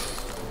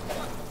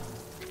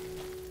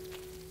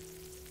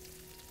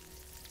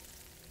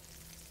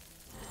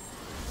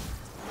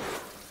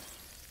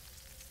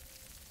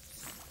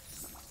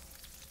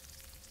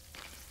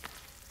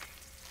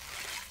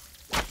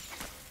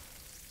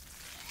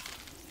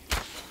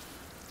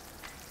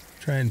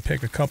 Try and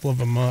pick a couple of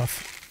them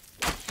off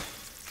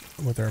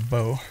with our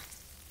bow.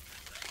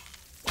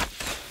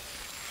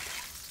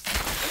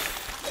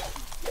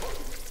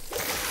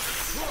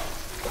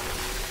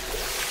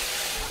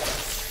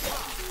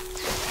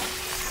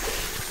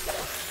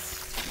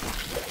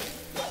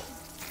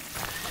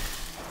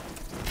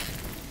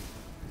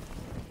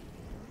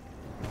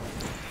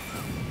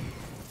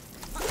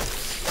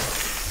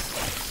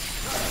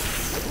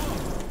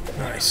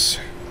 Nice.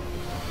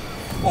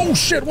 Oh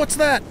shit, what's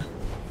that?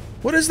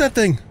 What is that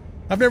thing?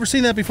 I've never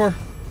seen that before.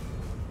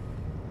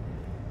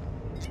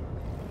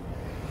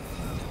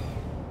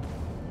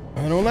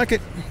 I don't like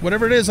it.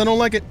 Whatever it is, I don't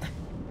like it.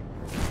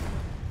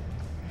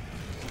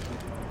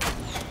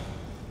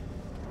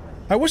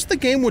 I wish the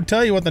game would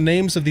tell you what the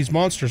names of these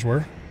monsters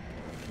were.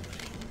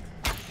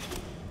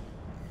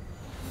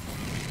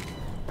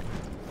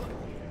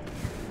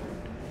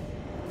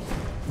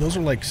 Those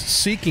are like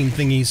seeking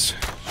thingies.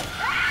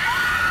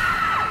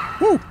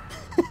 Woo!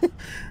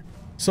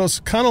 So it's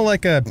kind of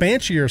like a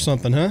banshee or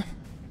something, huh?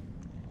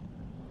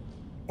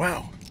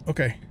 Wow.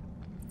 Okay.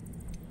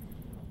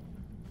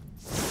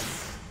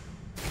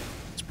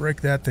 Let's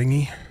break that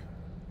thingy.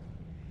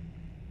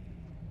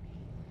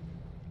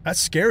 That's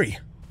scary.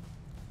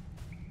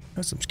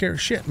 That's some scary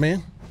shit,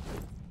 man.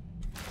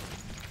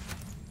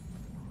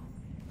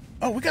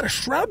 Oh, we got a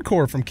shroud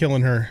core from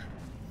killing her.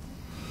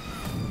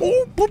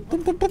 Oh, boop,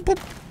 boop, boop, boop, boop.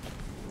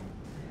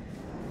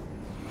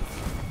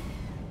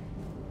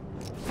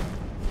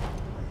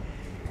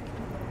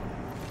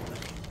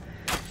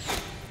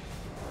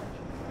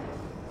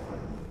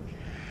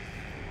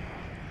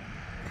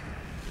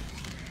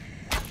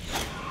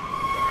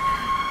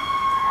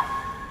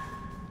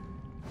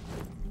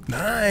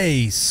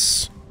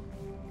 Nice.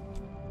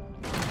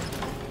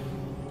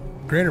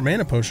 Greater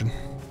mana potion.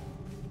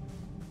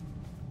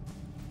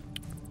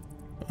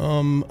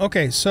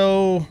 Okay,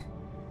 so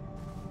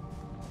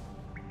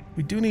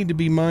we do need to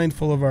be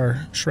mindful of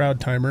our shroud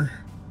timer.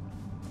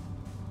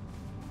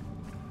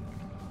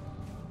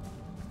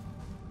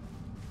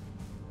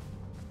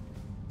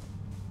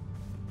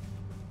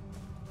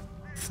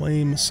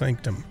 Flame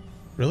Sanctum.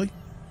 Really?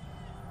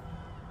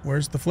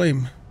 Where's the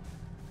flame?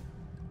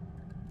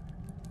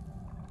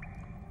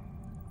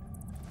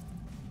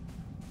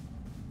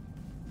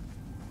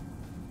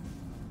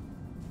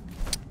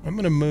 I'm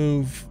going to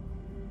move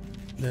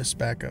this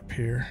back up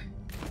here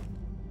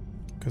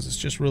because it's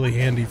just really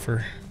handy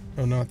for...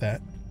 Oh, not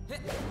that.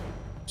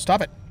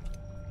 Stop it!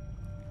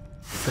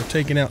 For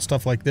taking out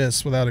stuff like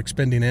this without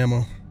expending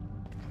ammo.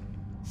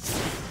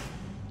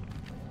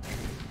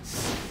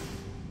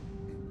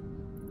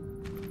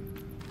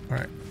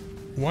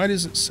 Why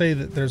does it say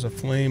that there's a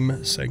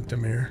flame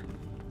sanctum here?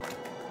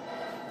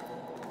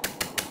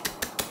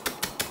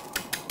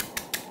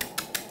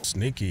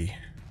 Sneaky.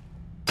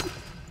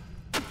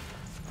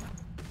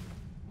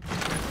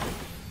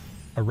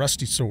 A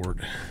rusty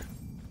sword.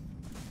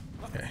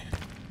 Okay.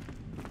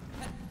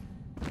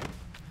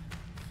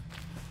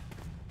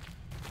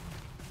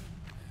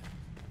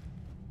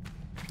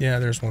 Yeah,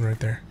 there's one right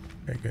there.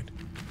 Okay, good.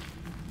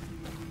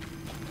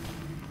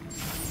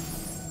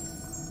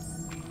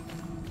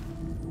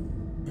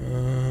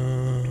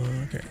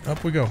 Okay,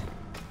 up we go.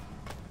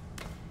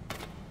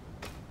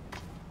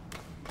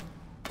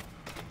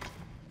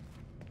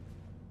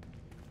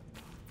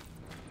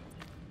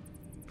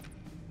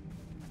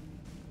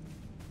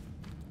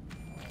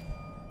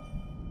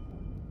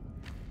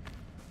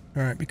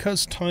 All right,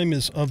 because time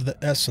is of the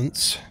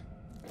essence.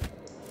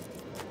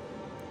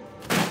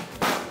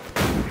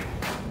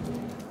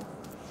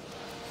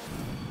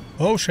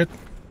 Oh, shit.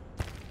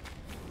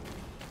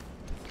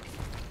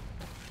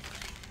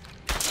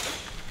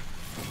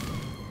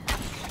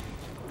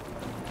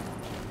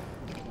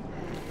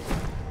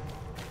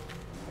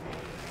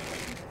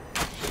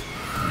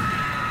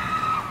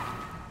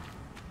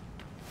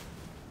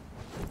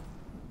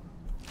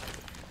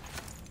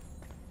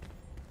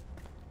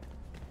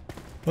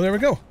 Well, there we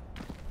go.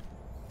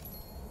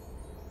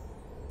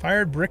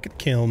 Fired briquette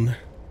kiln.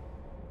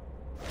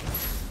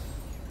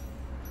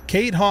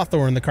 Kate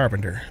Hawthorne, the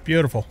Carpenter.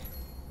 Beautiful.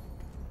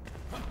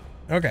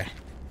 Okay.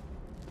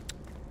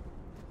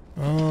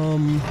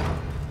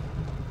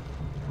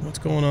 What's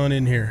going on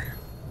in here?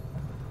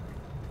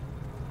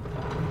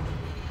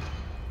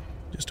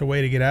 Just a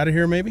way to get out of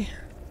here, maybe?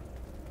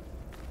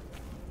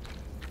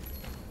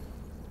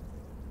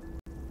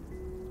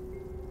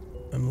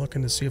 I'm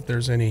looking to see if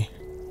there's any...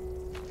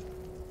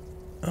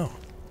 Oh,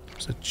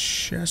 there's a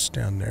chest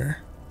down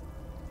there.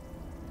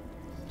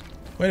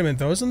 Wait a minute,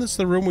 though. Isn't this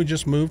the room we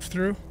just moved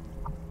through?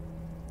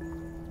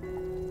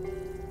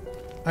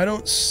 I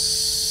don't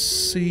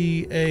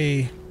see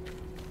a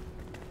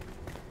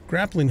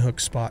grappling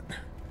hook spot.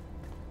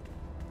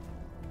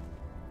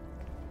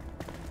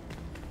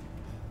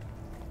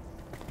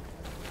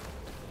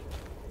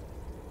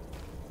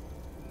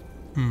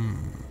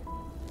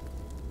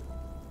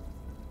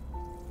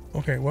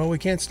 Okay, well, we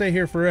can't stay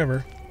here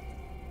forever.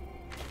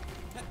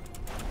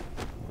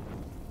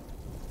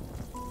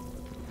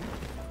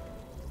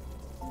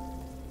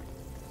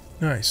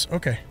 Nice,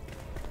 okay.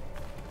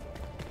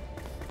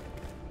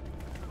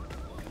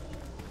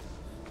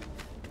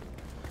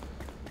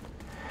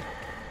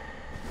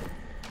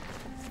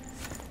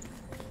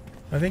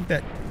 I think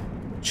that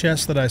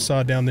chest that I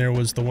saw down there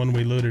was the one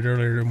we looted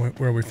earlier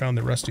where we found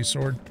the rusty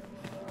sword.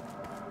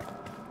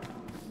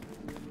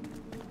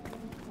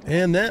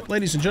 And that,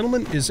 ladies and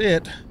gentlemen, is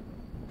it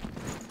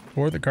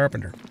for the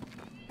Carpenter.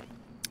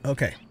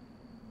 Okay.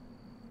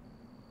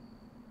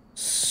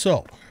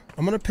 So,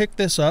 I'm going to pick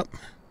this up.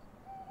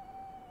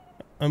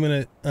 I'm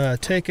going to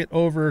take it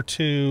over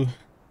to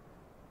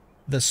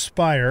the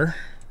spire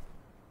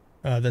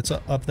that's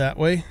up that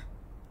way.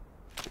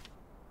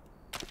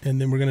 And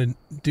then we're going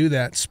to do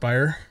that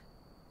spire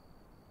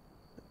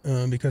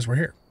because we're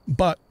here.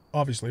 But,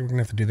 obviously, we're going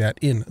to have to do that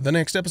in the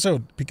next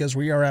episode because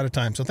we are out of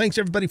time. So, thanks,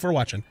 everybody, for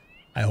watching.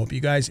 I hope you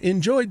guys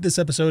enjoyed this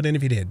episode, and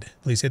if you did,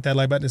 please hit that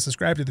like button and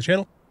subscribe to the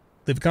channel.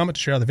 Leave a comment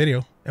to share the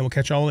video, and we'll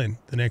catch you all in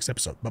the next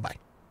episode. Bye-bye.